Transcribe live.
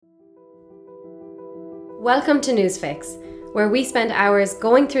Welcome to Newsfix, where we spend hours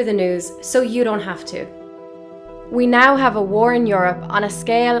going through the news so you don't have to. We now have a war in Europe on a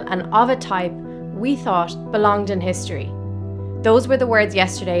scale and of a type we thought belonged in history. Those were the words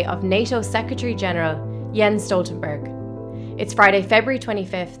yesterday of NATO Secretary General Jens Stoltenberg. It's Friday, February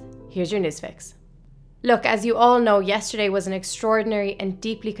 25th. Here's your Newsfix. Look, as you all know, yesterday was an extraordinary and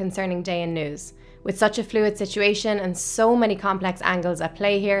deeply concerning day in news. With such a fluid situation and so many complex angles at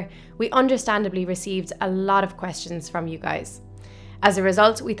play here, we understandably received a lot of questions from you guys. As a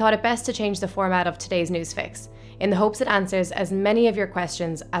result, we thought it best to change the format of today's Newsfix, in the hopes it answers as many of your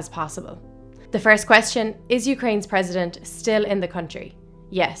questions as possible. The first question, is Ukraine's president still in the country?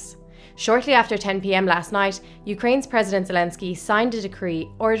 Yes. Shortly after 10 p.m. last night, Ukraine's President Zelensky signed a decree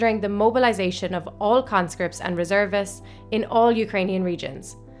ordering the mobilization of all conscripts and reservists in all Ukrainian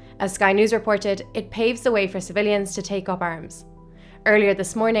regions. As Sky News reported, it paves the way for civilians to take up arms. Earlier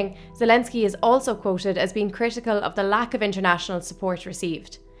this morning, Zelensky is also quoted as being critical of the lack of international support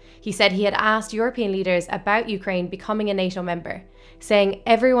received. He said he had asked European leaders about Ukraine becoming a NATO member, saying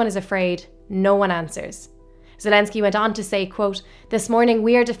everyone is afraid, no one answers. Zelensky went on to say, quote, "This morning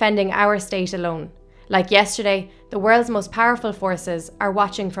we are defending our state alone. Like yesterday, the world's most powerful forces are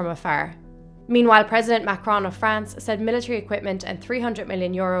watching from afar." Meanwhile, President Macron of France said military equipment and €300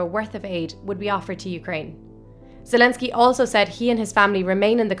 million worth of aid would be offered to Ukraine. Zelensky also said he and his family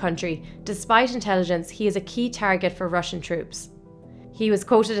remain in the country, despite intelligence he is a key target for Russian troops. He was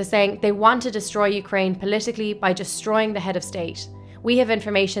quoted as saying, "They want to destroy Ukraine politically by destroying the head of state. We have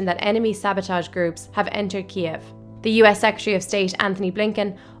information that enemy sabotage groups have entered Kiev." The US Secretary of State Antony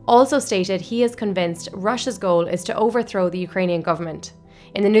Blinken also stated he is convinced Russia's goal is to overthrow the Ukrainian government.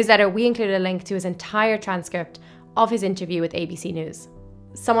 In the newsletter, we included a link to his entire transcript of his interview with ABC News.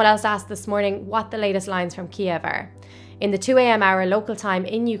 Someone else asked this morning what the latest lines from Kiev are. In the 2 a.m. hour local time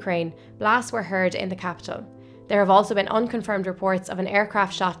in Ukraine, blasts were heard in the capital. There have also been unconfirmed reports of an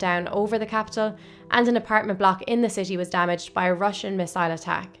aircraft shot down over the capital, and an apartment block in the city was damaged by a Russian missile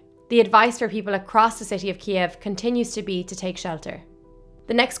attack. The advice for people across the city of Kiev continues to be to take shelter.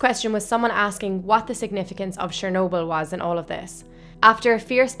 The next question was someone asking what the significance of Chernobyl was in all of this. After a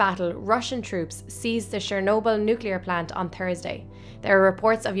fierce battle, Russian troops seized the Chernobyl nuclear plant on Thursday. There are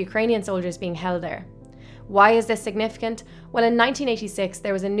reports of Ukrainian soldiers being held there. Why is this significant? Well, in 1986,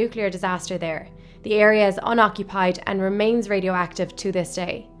 there was a nuclear disaster there. The area is unoccupied and remains radioactive to this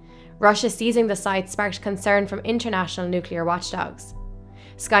day. Russia seizing the site sparked concern from international nuclear watchdogs.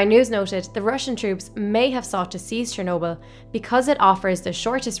 Sky News noted the Russian troops may have sought to seize Chernobyl because it offers the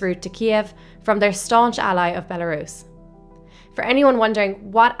shortest route to Kiev from their staunch ally of Belarus. For anyone wondering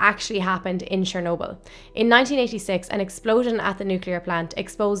what actually happened in Chernobyl, in 1986, an explosion at the nuclear plant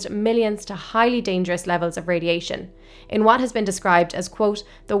exposed millions to highly dangerous levels of radiation, in what has been described as, quote,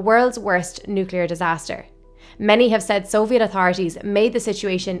 the world's worst nuclear disaster. Many have said Soviet authorities made the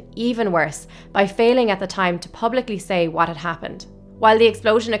situation even worse by failing at the time to publicly say what had happened. While the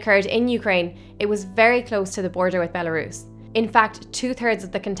explosion occurred in Ukraine, it was very close to the border with Belarus. In fact, 2/3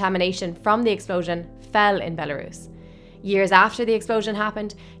 of the contamination from the explosion fell in Belarus. Years after the explosion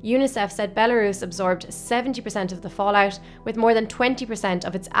happened, UNICEF said Belarus absorbed 70% of the fallout, with more than 20%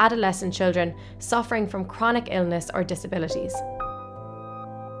 of its adolescent children suffering from chronic illness or disabilities.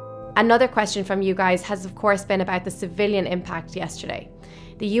 Another question from you guys has of course been about the civilian impact yesterday.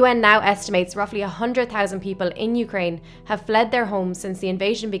 The UN now estimates roughly 100,000 people in Ukraine have fled their homes since the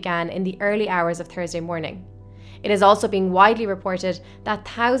invasion began in the early hours of Thursday morning. It is also being widely reported that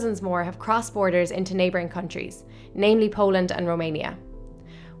thousands more have crossed borders into neighbouring countries, namely Poland and Romania.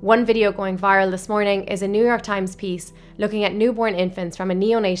 One video going viral this morning is a New York Times piece looking at newborn infants from a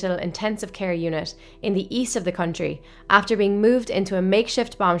neonatal intensive care unit in the east of the country after being moved into a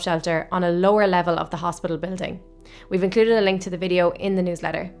makeshift bomb shelter on a lower level of the hospital building. We've included a link to the video in the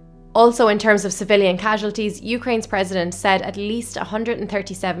newsletter. Also, in terms of civilian casualties, Ukraine's president said at least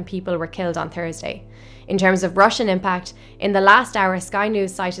 137 people were killed on Thursday. In terms of Russian impact, in the last hour, Sky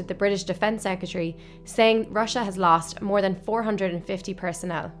News cited the British Defence Secretary saying Russia has lost more than 450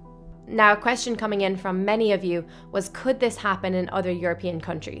 personnel. Now, a question coming in from many of you was, could this happen in other European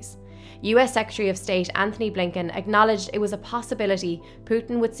countries? US Secretary of State Antony Blinken acknowledged it was a possibility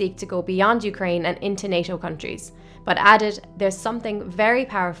Putin would seek to go beyond Ukraine and into NATO countries, but added there's something very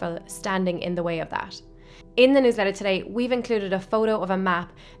powerful standing in the way of that. In the newsletter today, we've included a photo of a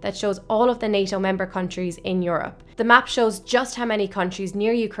map that shows all of the NATO member countries in Europe. The map shows just how many countries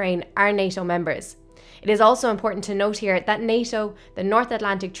near Ukraine are NATO members. It is also important to note here that NATO, the North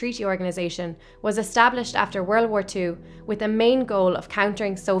Atlantic Treaty Organization, was established after World War II with the main goal of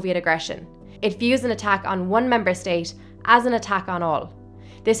countering Soviet aggression. It views an attack on one member state as an attack on all.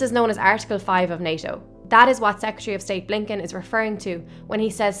 This is known as Article 5 of NATO. That is what Secretary of State Blinken is referring to when he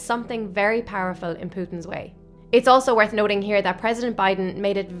says something very powerful in Putin's way. It's also worth noting here that President Biden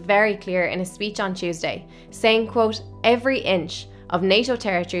made it very clear in his speech on Tuesday, saying, quote, "Every inch of NATO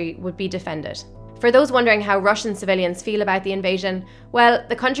territory would be defended." For those wondering how Russian civilians feel about the invasion, well,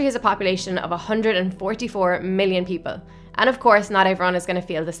 the country has a population of 144 million people, and of course not everyone is going to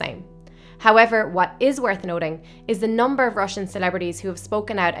feel the same. However, what is worth noting is the number of Russian celebrities who have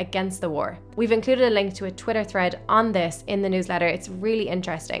spoken out against the war. We've included a link to a Twitter thread on this in the newsletter. It's really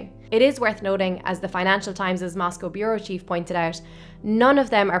interesting. It is worth noting, as the Financial Times' Moscow bureau chief pointed out, none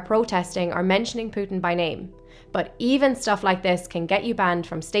of them are protesting or mentioning Putin by name. But even stuff like this can get you banned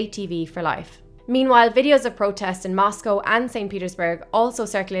from state TV for life. Meanwhile, videos of protests in Moscow and St. Petersburg also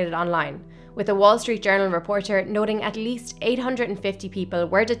circulated online, with a Wall Street Journal reporter noting at least 850 people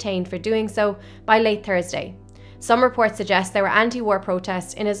were detained for doing so by late Thursday. Some reports suggest there were anti-war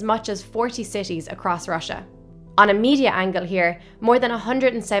protests in as much as 40 cities across Russia. On a media angle here, more than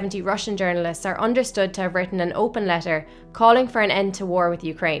 170 Russian journalists are understood to have written an open letter calling for an end to war with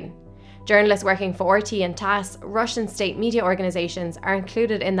Ukraine. Journalists working for RT and TASS, Russian state media organizations, are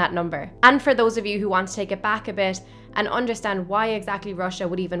included in that number. And for those of you who want to take it back a bit and understand why exactly Russia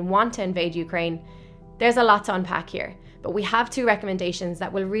would even want to invade Ukraine, there's a lot to unpack here, but we have 2 recommendations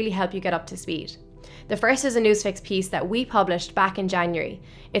that will really help you get up to speed. The first is a Newsfix piece that we published back in January.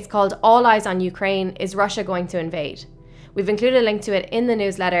 It's called "All Eyes on Ukraine, Is Russia Going to Invade?" We've included a link to it in the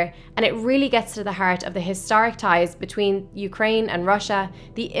newsletter, and it really gets to the heart of the historic ties between Ukraine and Russia,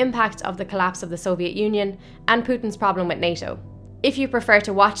 the impact of the collapse of the Soviet Union, and Putin's problem with NATO. If you prefer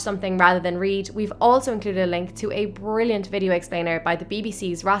to watch something rather than read, we've also included a link to a brilliant video explainer by the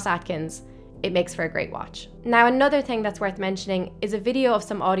BBC's Ross Atkins. It makes for a great watch. Now, another thing that's worth mentioning is a video of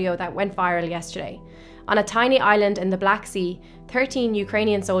some audio that went viral yesterday. On a tiny island in the Black Sea, 13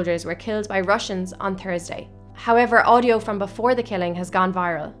 Ukrainian soldiers were killed by Russians on Thursday. However, audio from before the killing has gone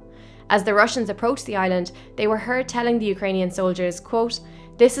viral. As the Russians approached the island, they were heard telling the Ukrainian soldiers, quote,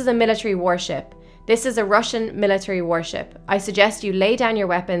 "This is a military warship. This is a Russian military warship. I suggest you lay down your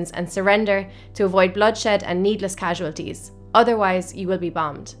weapons and surrender to avoid bloodshed and needless casualties. Otherwise, you will be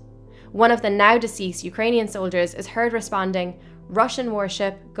bombed." One of the now deceased Ukrainian soldiers is heard responding, "Russian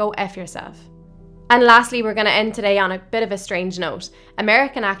warship, go F yourself." And lastly, we're going to end today on a bit of a strange note.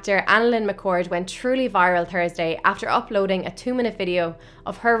 American actor Annalyn McCord went truly viral Thursday after uploading a 2-minute video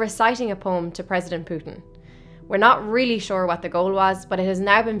of her reciting a poem to President Putin. We're not really sure what the goal was, but it has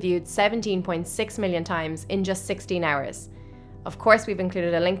now been viewed 17.6 million times in just 16 hours. Of course, we've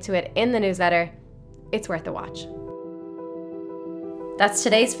included a link to it in the newsletter. It's worth a watch. That's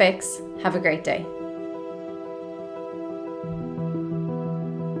today's fix. Have a great day.